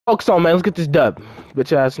Focus on, man. Let's get this dub.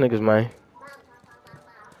 Bitch ass niggas, man.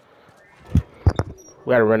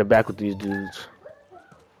 We gotta run it back with these dudes.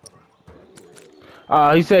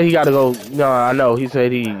 He said he gotta go. No, I know. He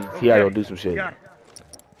said he gotta go do some shit.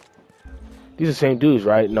 These are the same dudes,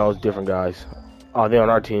 right? No, it's different guys. Oh, they're on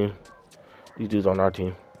our team. These dudes on our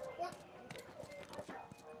team.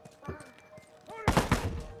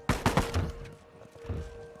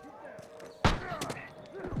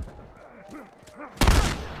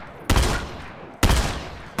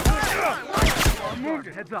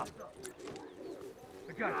 Heads up.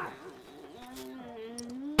 I got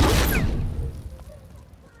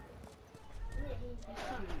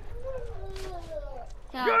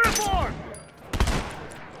you. Uniform!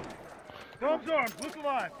 Dogs armed, look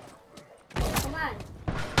alive. Come on.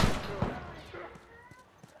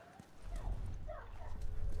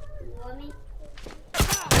 You want me?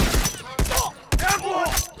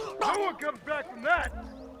 No one comes back from that!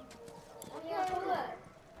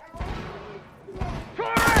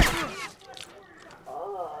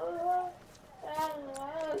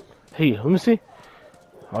 Hey, let me see.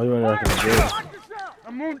 Oh, you went back in the jail.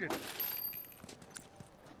 I'm wounded.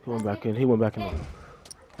 He went back in. He went back in.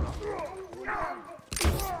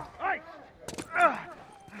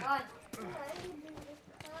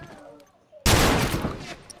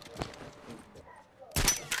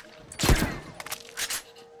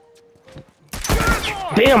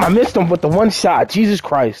 Damn, I missed him with the one shot. Jesus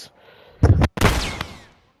Christ.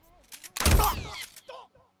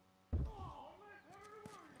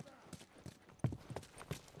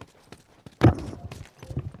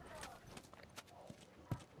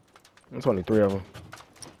 There's only 3 of them.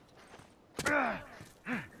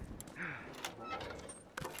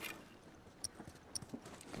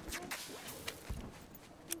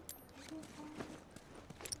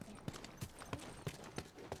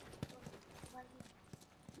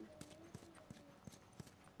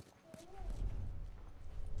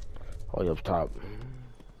 All up top.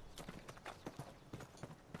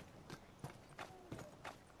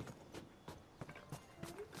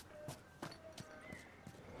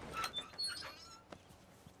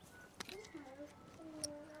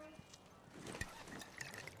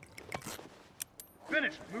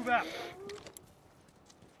 Finish. Move out.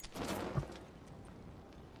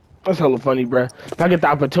 That's hella funny, bruh. If I get the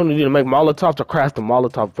opportunity to make Molotovs, to craft the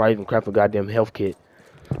Molotov, right, and craft a goddamn health kit.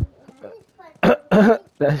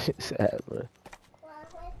 That shit's sad, bro.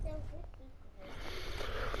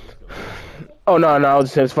 Oh no, I was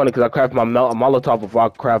just saying it's funny because I craft my Molotov before I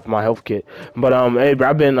craft my health kit. But hey, bro,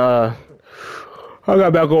 I've been I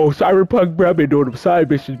got back on Cyberpunk, bro. I've been doing them side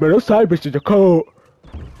missions, bro. Those side missions are cold.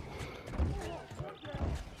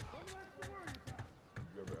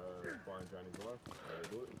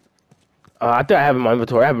 I think I have in my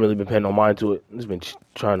inventory. I haven't really been paying no mind to it. I've just been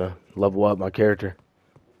trying to level up my character.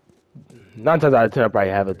 9 times out of 10, I probably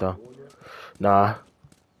have it though. Nah.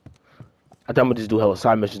 I think I'm gonna just do hella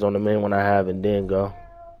side missions on the main one I have and then go.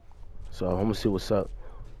 So I'm gonna see what's up.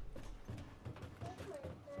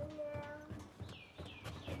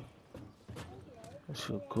 That's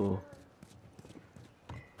so cool.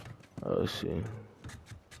 Let's see.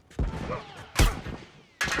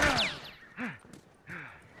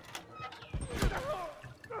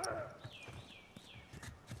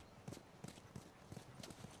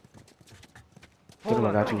 Hold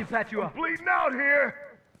on, I can patch you up. I'm bleeding out here.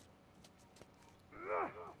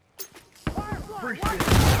 Appreciate it.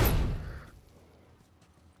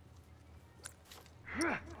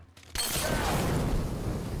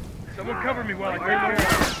 Someone cover me while I get here.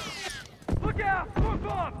 Look out! Smoke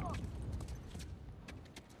off!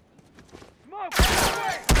 Smoke!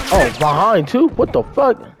 Oh, behind too? What the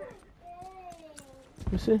fuck?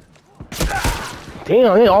 Let me see.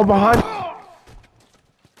 Damn, they all behind.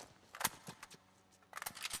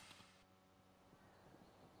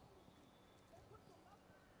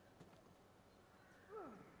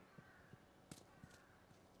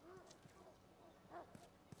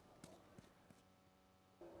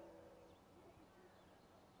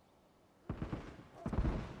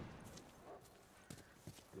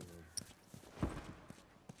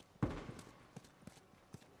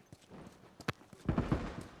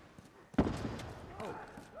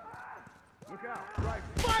 Look out! Right.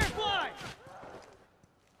 Firefly!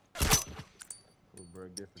 We'll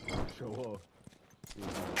break this and show off.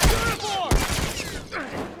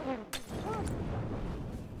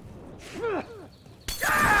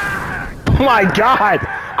 Oh my god!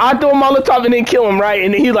 I threw a Molotov and then kill him, right?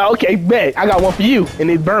 And then he's like, okay, bet. I got one for you. And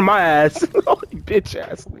he burned my ass. Oh, you bitch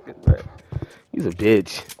ass nigga, man. He's a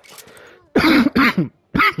bitch.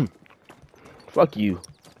 Fuck you.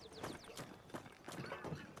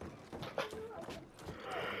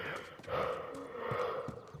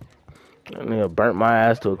 That nigga burnt my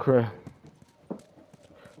ass to a crisp.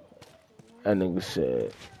 That nigga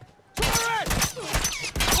said.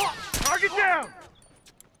 Target down!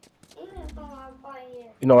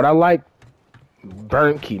 You know what I like?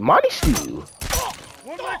 Burnt Kimani stew.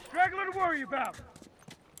 One less straggler to worry about.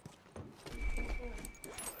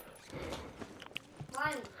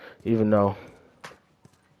 Even though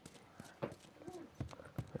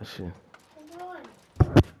that shit.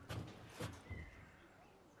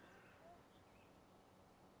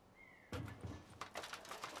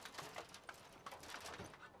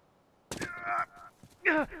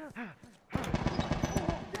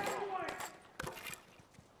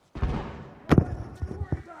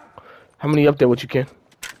 How many up there? What you can?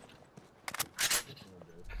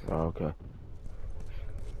 Oh, okay.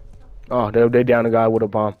 Oh, they down a guy with a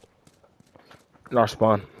bomb in our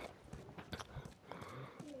spawn.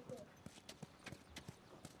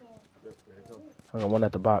 I got one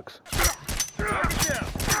at the box.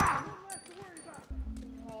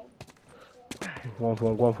 One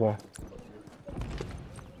for him, one for him.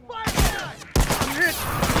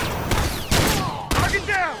 Target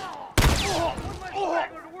down! One less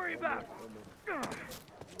straggler to worry about.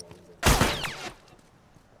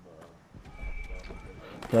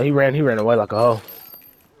 Yeah, he ran away like a hoe.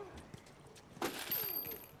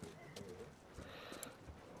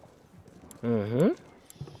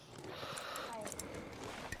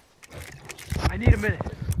 I need a minute.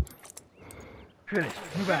 Finish.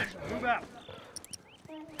 Move out. Move out.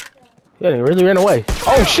 Yeah, he really ran away.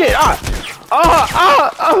 Oh shit!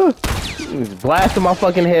 He was blasting my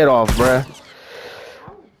fucking head off, bruh.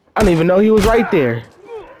 I didn't even know he was right there.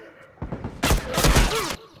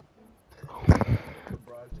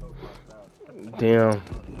 Damn.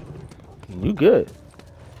 You good.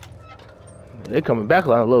 They coming back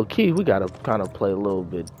like a little key. We gotta kind of play a little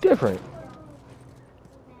bit different.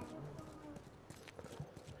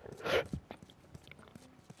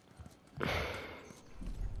 Okay,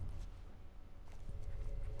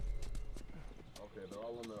 they're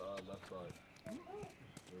all on the left side. So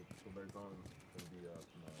they're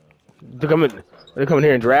going to be They're coming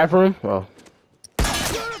here and draft room? Oh.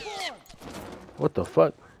 What the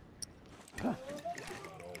fuck?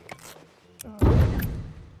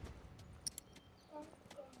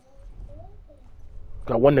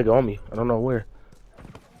 Got one nigga on me. I don't know where.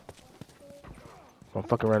 I'm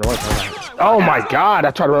fucking ran away. Oh my god!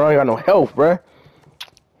 I tried to run away. I got no health, bruh.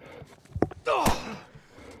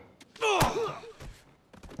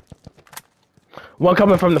 One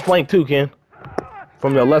coming from the flank too, Ken.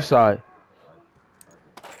 From your left side.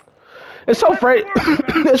 It's so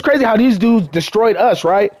it's crazy how these dudes destroyed us,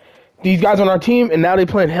 right? These guys on our team, and now they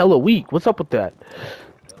playing hella weak. What's up with that?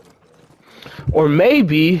 Or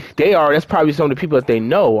maybe they are. That's probably some of the people that they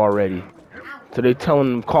know already. So they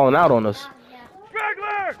telling them, calling out on us.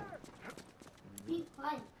 Straggler!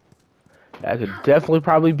 That could definitely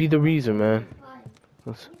probably be the reason, man.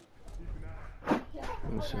 Let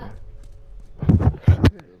me see.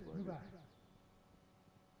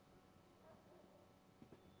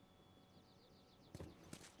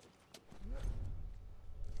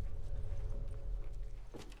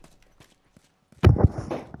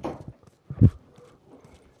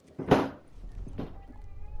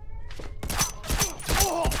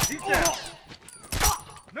 He's down!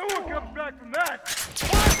 No one comes back from that!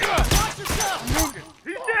 Watch yourself! I'm wounded!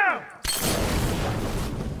 He's down!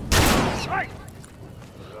 Right!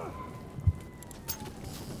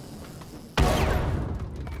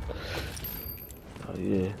 Oh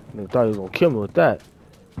yeah, nigga thought he was gonna kill me with that.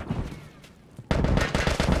 I'm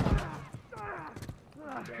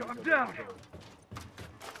down!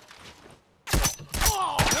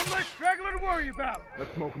 One less straggler to worry about!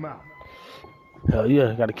 Let's smoke him out. Hell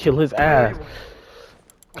yeah, gotta kill his ass.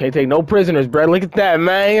 Can't take no prisoners, bro. Look at that,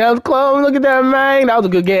 man. That was close. Look at that, man. That was a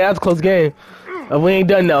good game. That was a close game. We ain't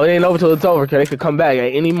done though. It ain't over till it's over, cause they could come back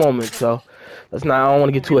at any moment. So let's not. I don't want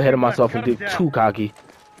to get too ahead of myself and get too cocky.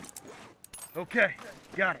 Okay,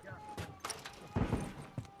 got it.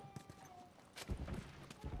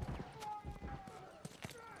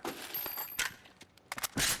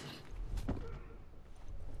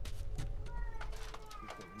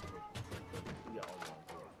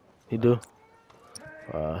 You do?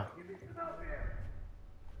 There's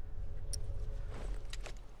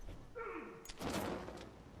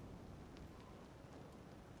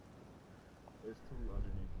two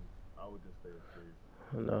underneath me. I would just stay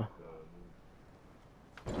with No.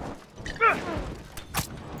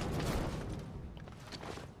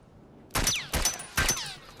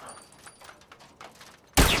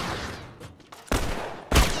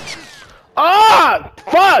 Ah!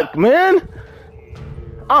 Fuck, man!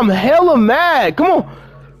 I'm hella mad. Come on.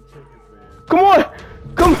 Come on.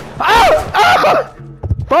 Come. Ah! Ah!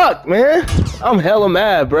 Fuck, man. I'm hella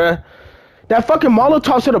mad, bruh. That fucking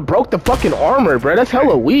Molotov should have broke the fucking armor, bruh. That's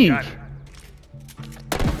hella weak.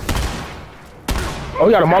 Oh,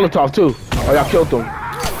 he got a Molotov too. Oh, y'all killed him.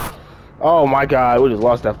 Oh my god, we just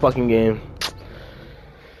lost that fucking game.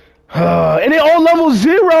 And they all level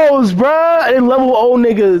zeros, bruh. And level old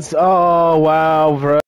niggas. Oh wow, bruh.